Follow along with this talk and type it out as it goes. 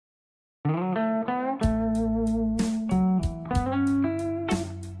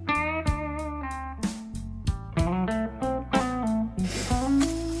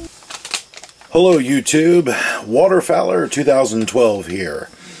Hello YouTube, Waterfowler 2012 here.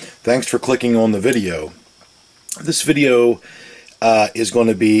 Thanks for clicking on the video. This video is going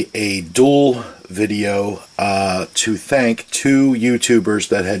to be a dual video to thank two YouTubers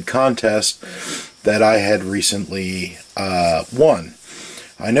that had contests that I had recently won.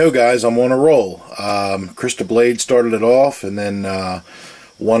 I know, guys, I'm on a roll. Krista Blade started it off, and then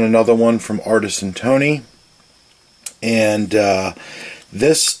won another one from Artisan Tony. And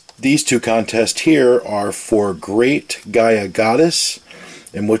these two contests here are for GreatGaiaGoddess,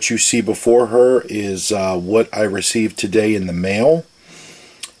 and what you see before her is what I received today in the mail.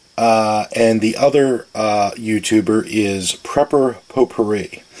 And the other YouTuber is Prepper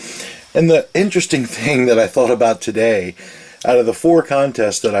Potpourri. And the interesting thing that I thought about today, out of the 4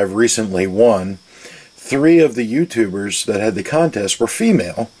 contests that I've recently won, 3 of the YouTubers that had the contest were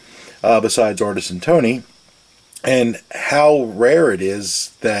female, besides Artisan Tony. And how rare it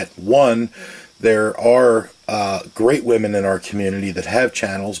is that, one, there are great women in our community that have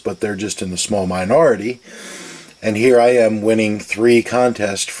channels, but they're just in the small minority. And here I am winning 3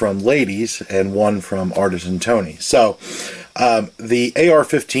 contests from ladies and 1 from Artisan Tony. So the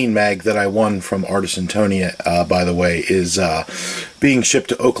AR-15 mag that I won from Artisan Tony, by the way, is being shipped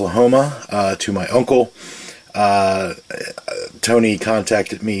to Oklahoma to my uncle. Tony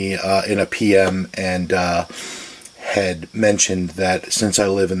contacted me in a PM and had mentioned that since I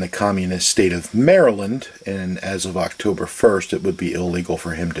live in the communist state of Maryland, and as of October 1st, it would be illegal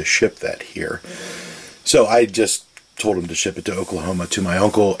for him to ship that here. So I just told him to ship it to Oklahoma to my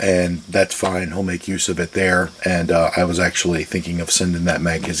uncle, and that's fine. He'll make use of it there. And I was actually thinking of sending that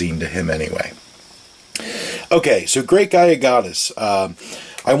magazine to him anyway. Okay, so GreatGaiaGoddess.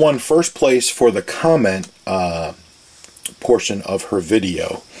 I won first place for the comment portion of her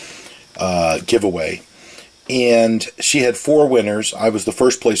video giveaway. And she had 4 winners. I was the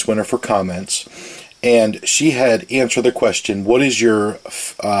first place winner for comments. And she had answered the question, what is your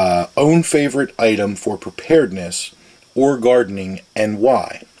own favorite item for preparedness or gardening, and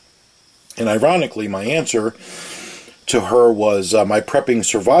why? And ironically, my answer to her was my prepping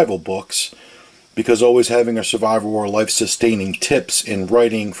survival books, because always having a survival or life-sustaining tips in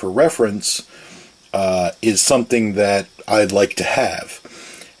writing for reference is something that I'd like to have.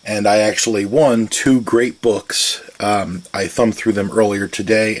 And I actually won 2 great books. I thumbed through them earlier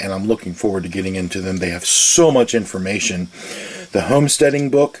today, and I'm looking forward to getting into them. They have so much information. The homesteading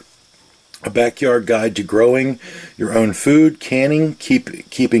book, a backyard guide to growing your own food, canning,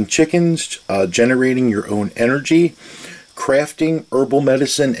 keeping chickens, generating your own energy, crafting, herbal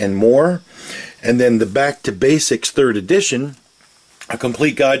medicine, and more. And then the Back to Basics 3rd edition, a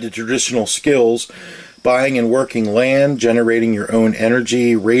complete guide to traditional skills, buying and working land, generating your own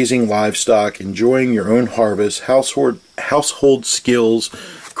energy, raising livestock, enjoying your own harvest, household skills,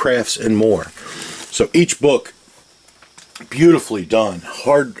 crafts, and more. So each book, beautifully done.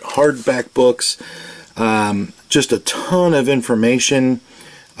 Hardback books, just a ton of information,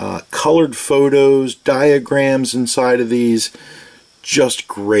 colored photos, diagrams inside of these, just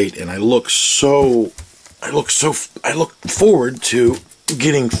great. And I look forward to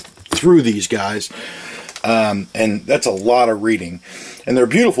getting through these, guys. And that's a lot of reading, and they're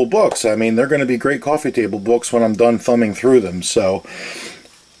beautiful books. I mean, they're going to be great coffee table books when I'm done thumbing through them. So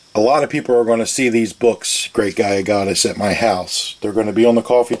a lot of people are going to see these books, GreatGaiaGoddess, at my house. They're going to be on the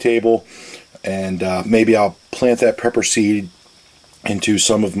coffee table, and maybe I'll plant that pepper seed into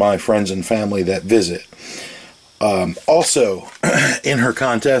some of my friends and family that visit. Also, in her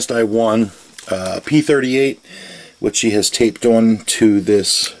contest, I won P38, which she has taped on to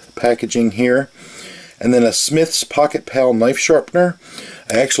this packaging here. And then a Smith's Pocket Pal knife sharpener.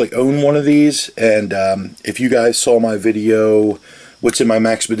 I actually own one of these, and if you guys saw my video, what's in my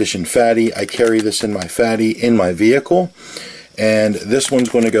Maxpedition Fatty, I carry this in my Fatty in my vehicle. And this one's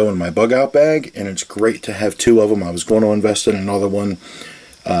going to go in my bug out bag, and it's great to have 2 of them. I was going to invest in another one.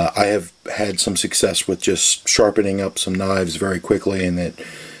 I have had some success with just sharpening up some knives very quickly, and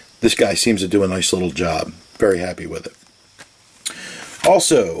this guy seems to do a nice little job. Very happy with it.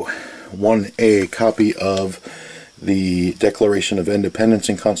 Also, won a copy of the Declaration of Independence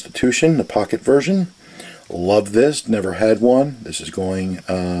and Constitution, the pocket version. Love this. Never had one. This is going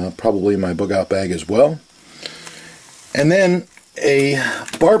probably in my bug out bag as well. And then a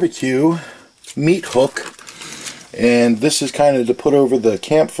barbecue meat hook. And this is kind of to put over the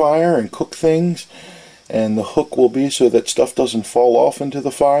campfire and cook things. And the hook will be so that stuff doesn't fall off into the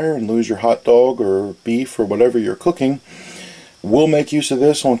fire and lose your hot dog or beef or whatever you're cooking. We'll make use of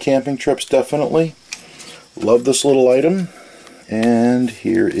this on camping trips, definitely. Love this little item. And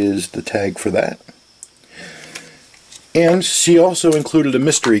here is the tag for that. And she also included a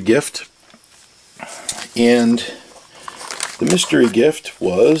mystery gift And the mystery gift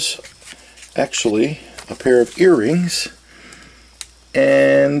was actually a pair of earrings,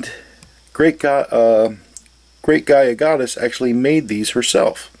 and Great Gaia Goddess actually made these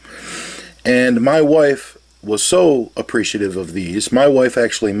herself. And my wife was so appreciative of these. My wife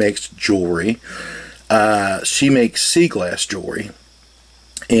actually makes jewelry. She makes sea glass jewelry.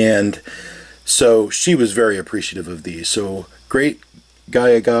 And so she was very appreciative of these. So Great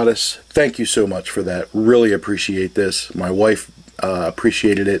Gaia Goddess, thank you so much for that. Really appreciate this. My wife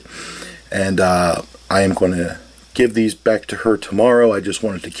appreciated it. And I am going to give these back to her tomorrow. I just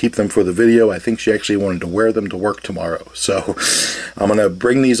wanted to keep them for the video. I think she actually wanted to wear them to work tomorrow. So I'm going to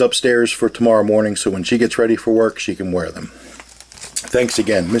bring these upstairs for tomorrow morning so when she gets ready for work, she can wear them. Thanks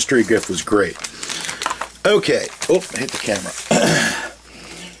again. Mystery gift was great. Okay. Oh, I hit the camera.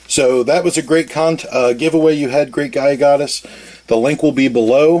 So that was a great giveaway you had, Great Gaia Goddess. The link will be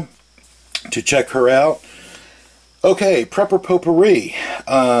below to check her out. Okay, Prepper Potpourri.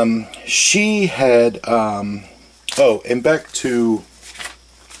 She had... oh, and back to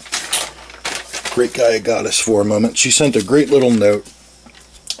Great Gaia Goddess for a moment. She sent a great little note,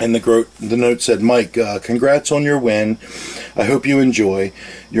 and the note said, Mike, congrats on your win. I hope you enjoy.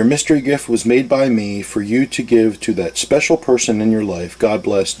 Your mystery gift was made by me for you to give to that special person in your life. God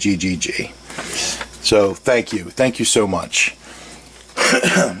bless, GGG. So, thank you. Thank you so much.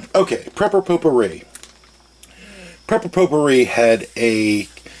 Okay, Prepper Potpourri. Prepper Potpourri had a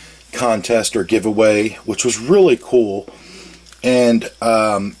contest or giveaway, which was really cool, and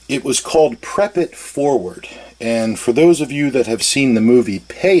it was called Prep It Forward. And for those of you that have seen the movie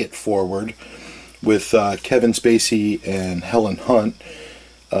Pay It Forward with Kevin Spacey and Helen Hunt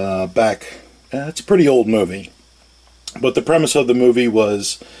it's a pretty old movie, but the premise of the movie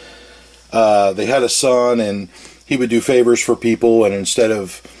was they had a son, and he would do favors for people, and instead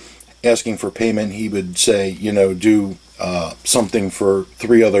of asking for payment, he would say, you know, do something for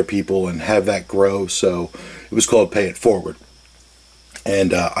 3 other people and have that grow. So it was called Pay It Forward.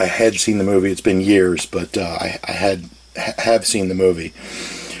 And I had seen the movie. It's been years, but I have seen the movie.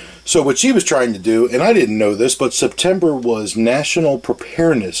 So what she was trying to do, and I didn't know this, but September was National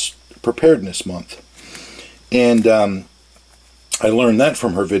Preparedness Month. And I learned that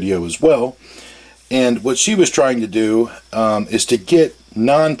from her video as well. And what she was trying to do is to get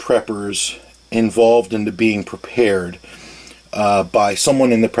non-preppers involved into being prepared by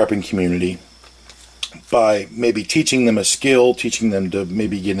someone in the prepping community, by maybe teaching them a skill, teaching them to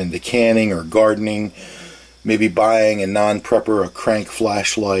maybe get into canning or gardening, maybe buying a non-prepper a crank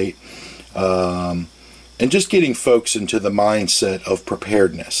flashlight, and just getting folks into the mindset of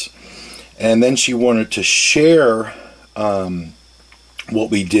preparedness. And then she wanted to share what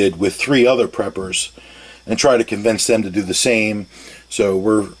we did with 3 other preppers and try to convince them to do the same. So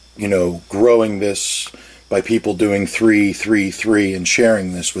we're, you know, growing this by people doing 3, 3, 3 and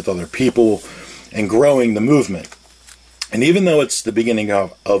sharing this with other people and growing the movement. And even though it's the beginning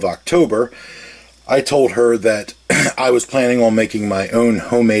of October, I told her that I was planning on making my own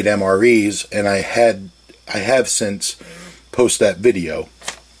homemade MREs, and I have since posted that video.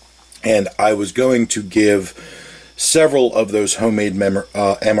 And I was going to give several of those homemade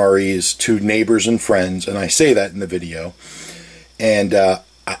MREs to neighbors and friends, and I say that in the video. And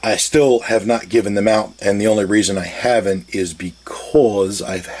I still have not given them out, and the only reason I haven't is because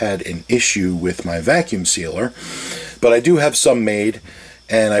I've had an issue with my vacuum sealer. But I do have some made,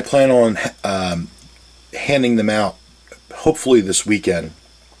 and I plan on handing them out hopefully this weekend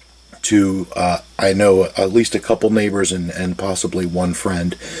to, I know, at least a couple neighbors and possibly one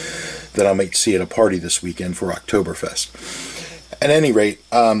friend that I might see at a party this weekend for Oktoberfest. At any rate,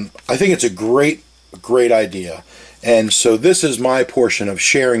 I think it's a great idea. And so this is my portion of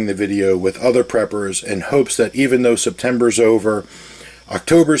sharing the video with other preppers in hopes that even though September's over,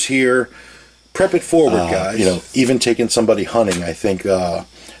 October's here, prep it forward, guys. You know, even taking somebody hunting. I think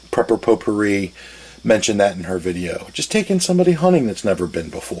Prepper Potpourri mentioned that in her video. Just taking somebody hunting that's never been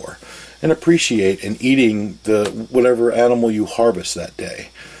before, and appreciate and eating the whatever animal you harvest that day,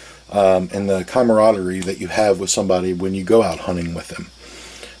 and the camaraderie that you have with somebody when you go out hunting with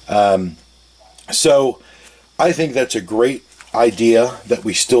them. So I think that's a great idea that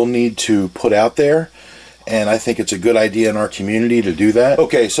we still need to put out there, and I think it's a good idea in our community to do that.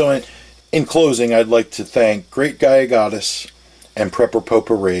 Okay, so in closing, I'd like to thank Great Gaia Goddess and Prepper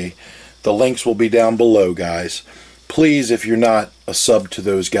Potpourri. The links will be down below, guys. Please, if you're not a sub to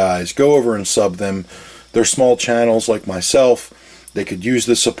those guys, go over and sub them. They're small channels like myself. They could use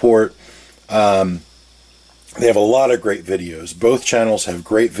the support. They have a lot of great videos. Both channels have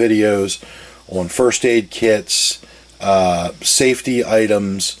great videos on first aid kits, safety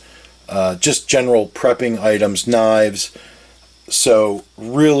items, just general prepping items, knives. So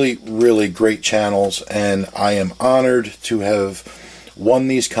really, really great channels, and I am honored to have won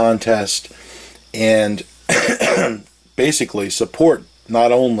these contests and basically support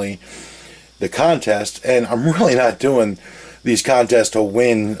not only the contest, and I'm really not doing these contests to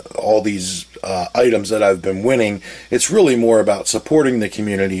win all these items that I've been winning. It's really more about supporting the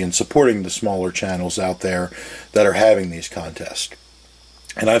community and supporting the smaller channels out there that are having these contests.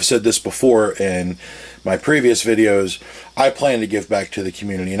 And I've said this before in my previous videos, I plan to give back to the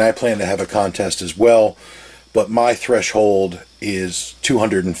community, and I plan to have a contest as well, but my threshold is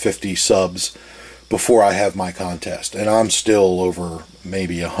 250 subs before I have my contest, and I'm still over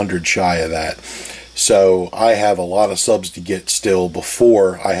maybe 100 shy of that. So I have a lot of subs to get still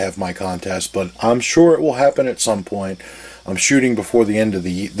before I have my contest, but I'm sure it will happen at some point. I'm shooting before the end of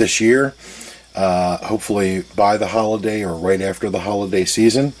this year, hopefully by the holiday or right after the holiday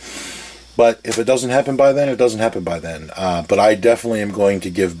season. But if it doesn't happen by then, it doesn't happen by then. But I definitely am going to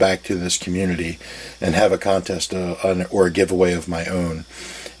give back to this community and have a contest or a giveaway of my own,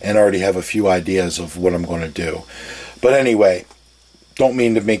 and already have a few ideas of what I'm going to do. But anyway, don't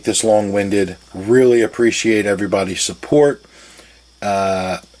mean to make this long-winded. Really appreciate everybody's support.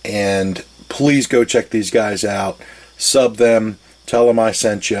 And please go check these guys out. Sub them. Tell them I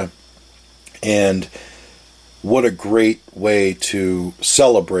sent you. And what a great way to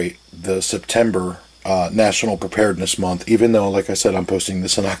celebrate the September National Preparedness Month, even though, like I said, I'm posting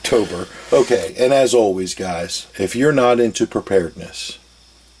this in October. Okay, and as always, guys, if you're not into preparedness,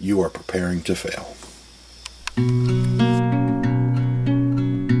 you are preparing to fail.